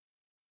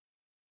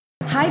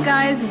Hi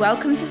guys,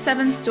 welcome to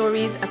 7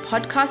 Stories, a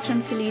podcast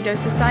from Toledo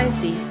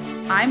Society.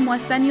 I'm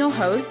Wasan, your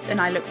host,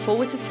 and I look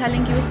forward to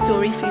telling you a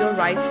story for your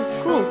ride to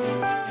school.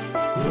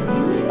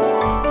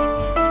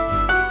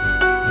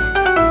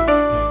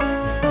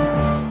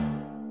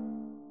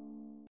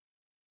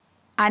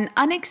 An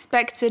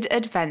unexpected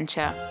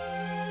adventure.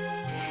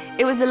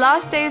 It was the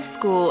last day of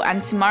school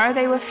and tomorrow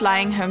they were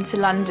flying home to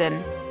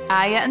London.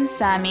 Aya and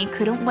Sammy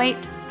couldn't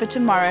wait for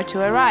tomorrow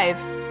to arrive.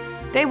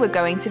 They were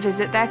going to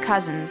visit their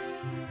cousins.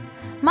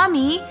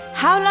 "Mummy,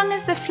 how long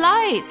is the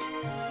flight?"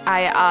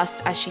 Aya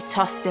asked as she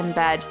tossed in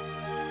bed.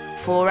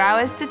 4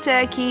 hours to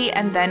Turkey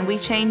and then we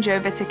change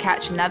over to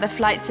catch another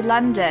flight to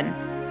London,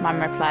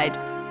 Mum replied.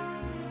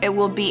 "It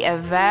will be a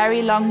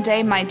very long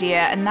day, my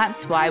dear, and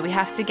that's why we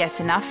have to get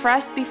enough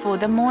rest before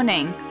the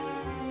morning.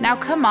 Now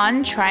come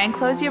on, try and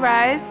close your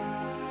eyes."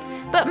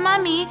 "But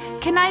Mummy,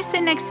 can I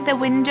sit next to the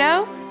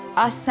window?"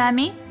 asked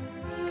Sammy.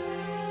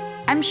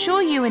 "I'm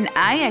sure you and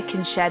Aya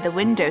can share the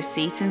window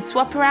seat and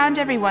swap around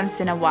every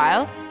once in a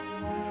while."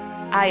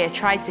 Aya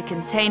tried to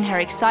contain her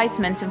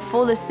excitement and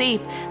fall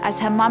asleep as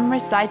her mum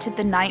recited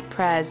the night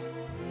prayers.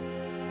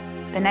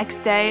 The next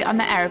day on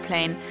the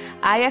aeroplane,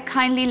 Aya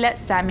kindly let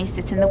Sammy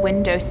sit in the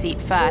window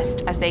seat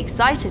first as they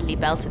excitedly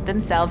belted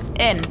themselves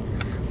in.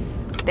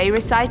 They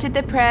recited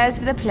the prayers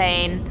for the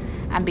plane,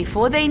 and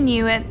before they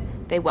knew it,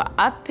 they were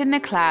up in the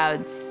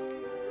clouds.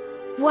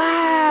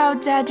 "Wow,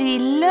 Daddy,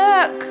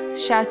 look!"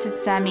 shouted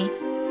Sammy.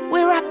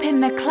 "We're up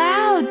in the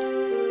clouds."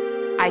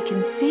 "I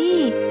can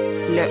see.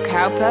 Look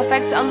how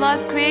perfect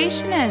Allah's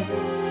creation is."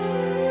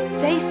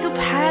 "Say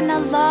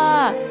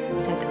Subhanallah,"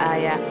 said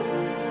Aya.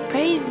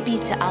 "Praise be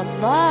to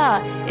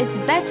Allah. It's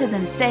better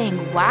than saying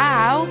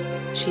wow,"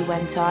 she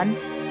went on.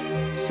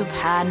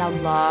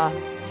 "Subhanallah,"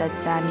 said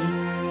Sammy.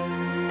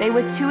 They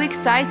were too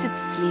excited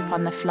to sleep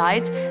on the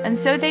flight, and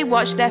so they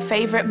watched their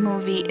favorite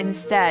movie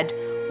instead,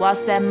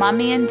 whilst their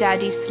mummy and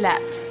daddy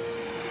slept.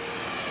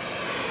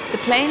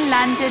 The plane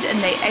landed and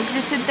they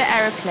exited the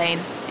aeroplane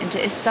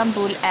into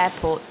Istanbul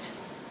airport.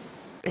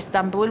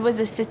 Istanbul was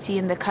a city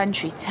in the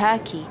country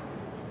Turkey.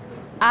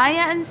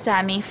 Aya and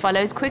Sammy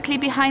followed quickly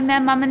behind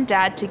their mum and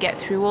dad to get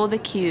through all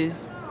the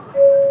queues.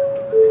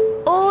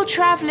 "All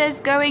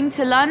travellers going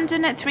to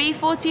London at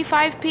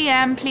 3:45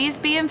 p.m. please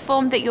be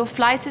informed that your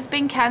flight has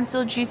been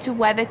cancelled due to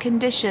weather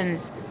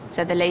conditions,"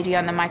 said the lady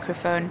on the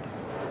microphone.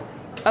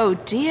 "Oh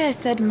dear,"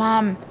 said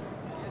Mum.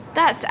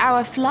 "That's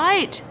our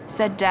flight,"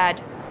 said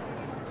Dad.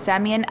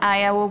 Sammy and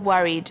Aya were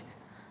worried.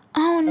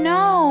 "Oh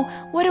no,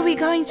 what are we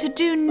going to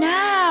do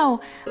now?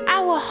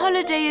 Our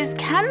holiday is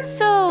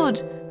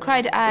cancelled,"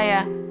 cried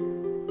Aya.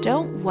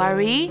 "Don't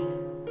worry,"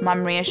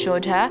 Mum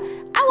reassured her.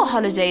 "Our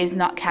holiday is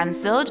not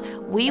cancelled.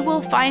 We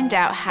will find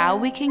out how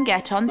we can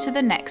get on to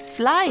the next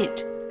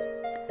flight."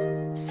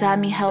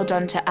 Sammy held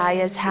on to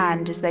Aya's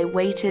hand as they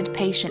waited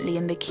patiently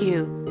in the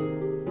queue.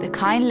 The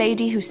kind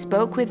lady who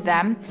spoke with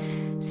them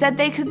said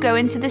they could go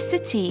into the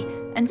city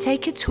and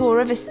take a tour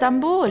of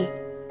Istanbul.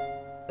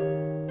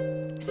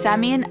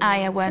 Sammy and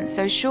Aya weren't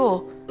so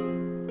sure.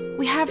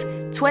 "We have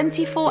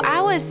 24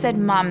 hours, said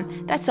Mum.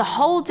 "That's a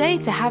whole day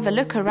to have a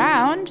look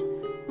around."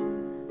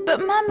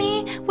 "But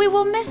Mummy, we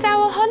will miss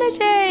our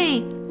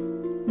holiday."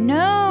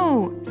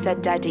 "No,"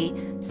 said Daddy.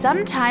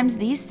 "Sometimes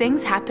these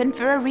things happen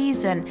for a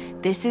reason.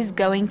 This is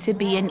going to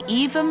be an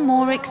even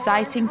more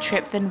exciting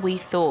trip than we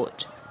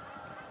thought."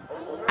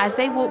 As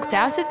they walked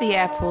out of the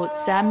airport,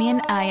 Sammy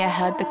and Aya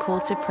heard the call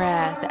to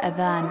prayer, the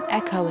adhan,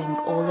 echoing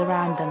all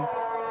around them.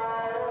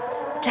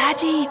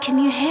 "Daddy, can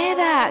you hear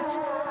that?"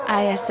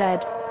 Aya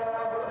said.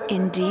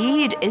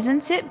 "Indeed,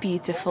 isn't it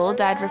beautiful?"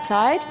 Dad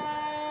replied.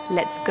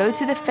 "Let's go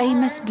to the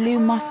famous Blue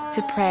Mosque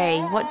to pray.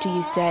 What do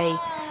you say?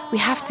 We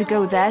have to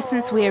go there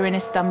since we're in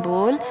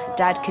Istanbul,"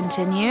 Dad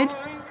continued.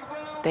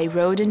 They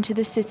rode into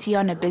the city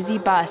on a busy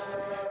bus.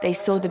 They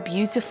saw the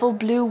beautiful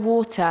blue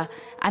water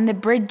and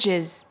the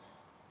bridges.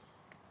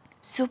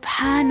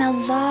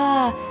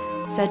 "Subhanallah,"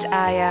 said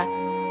Aya,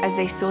 as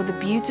they saw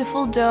the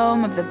beautiful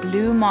dome of the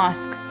Blue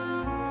Mosque.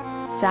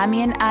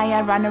 Sammy and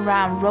Aya ran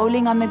around,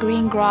 rolling on the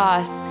green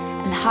grass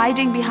and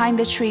hiding behind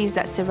the trees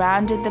that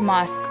surrounded the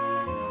mosque.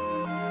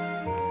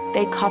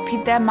 They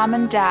copied their mum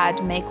and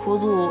dad make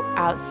wudu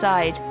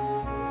outside.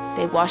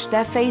 They washed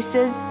their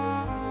faces,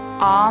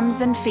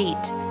 arms and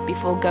feet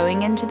before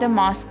going into the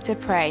mosque to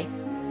pray.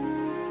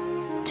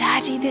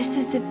 "Daddy, this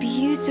is a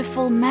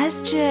beautiful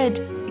masjid,"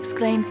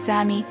 exclaimed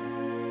Sammy.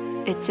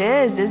 "It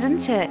is,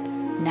 isn't it?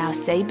 Now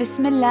say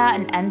Bismillah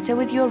and enter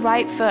with your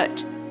right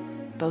foot."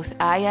 Both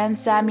Aya and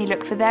Sammy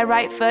looked for their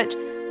right foot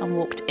and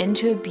walked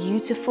into a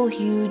beautiful,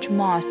 huge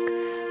mosque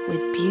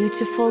with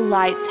beautiful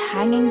lights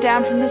hanging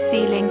down from the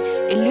ceiling,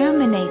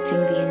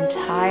 illuminating the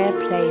entire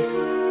place.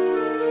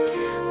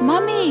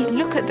 "Mummy,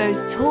 look at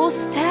those tall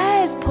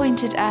stairs,"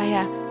 pointed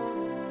Aya.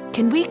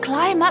 "Can we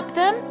climb up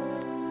them?"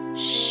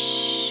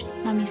 "Shh,"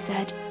 Mummy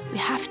said. "We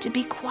have to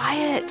be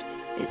quiet.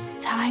 It's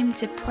time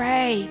to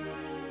pray."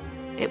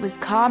 It was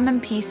calm and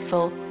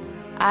peaceful.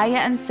 Aya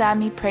and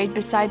Sammy prayed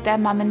beside their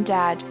mum and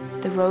dad.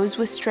 The rows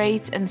were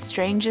straight and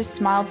strangers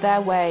smiled their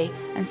way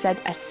and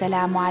said,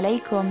 "Assalamu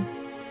alaikum."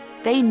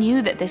 They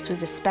knew that this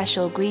was a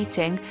special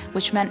greeting,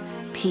 which meant,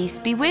 "Peace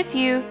be with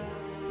you."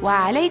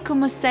 "Wa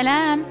alaykum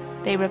as-salam,"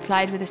 they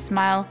replied with a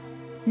smile.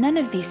 None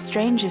of these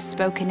strangers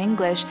spoke in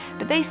English,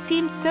 but they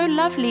seemed so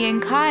lovely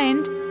and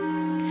kind.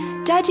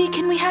 "Daddy,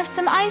 can we have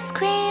some ice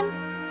cream?"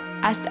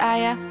 asked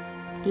Aya.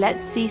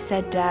 "Let's see,"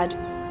 said Dad.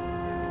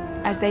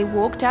 As they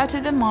walked out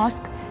of the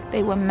mosque,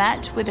 they were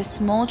met with a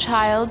small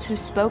child who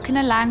spoke in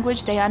a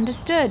language they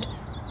understood.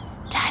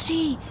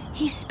 "Daddy,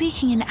 he's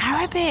speaking in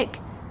Arabic,"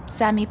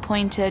 Sammy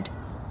pointed.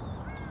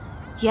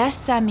 "Yes,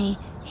 Sammy,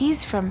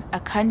 he's from a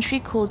country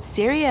called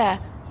Syria,"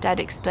 Dad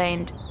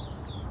explained.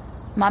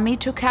 Mummy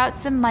took out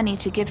some money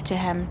to give to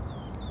him.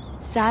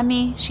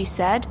 "Sammy," she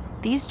said,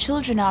 "these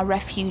children are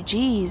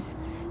refugees.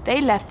 They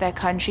left their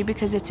country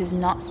because it is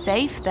not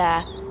safe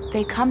there.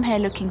 They come here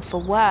looking for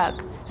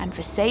work and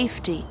for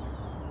safety.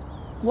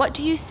 What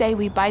do you say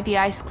we buy the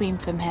ice cream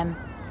from him?"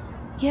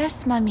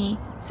 "Yes, Mummy,"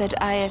 said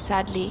Aya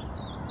sadly.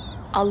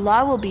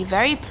 "Allah will be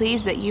very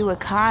pleased that you were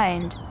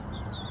kind."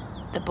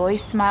 The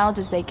boys smiled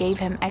as they gave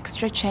him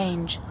extra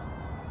change.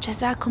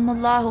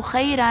 "Jazakumullahu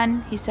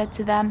khairan," he said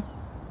to them.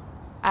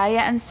 Aya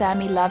and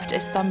Sammy loved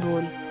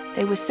Istanbul.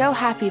 They were so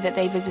happy that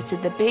they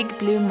visited the big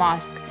blue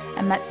mosque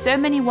and met so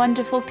many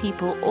wonderful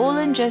people all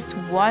in just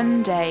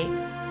one day.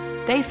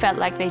 They felt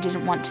like they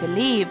didn't want to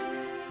leave,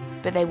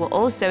 but they were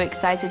also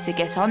excited to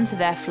get onto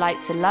their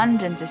flight to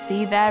London to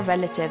see their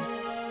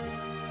relatives.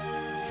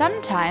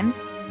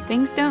 Sometimes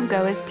things don't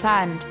go as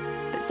planned,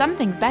 but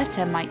something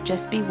better might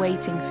just be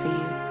waiting for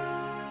you.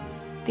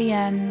 The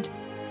end.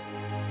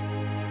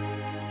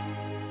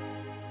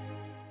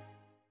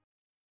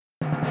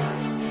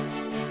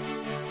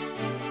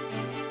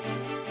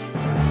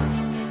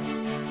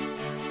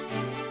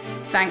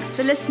 Thanks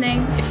for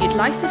listening. If you'd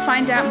like to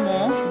find out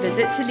more,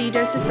 visit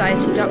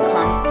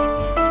ToledoSociety.com.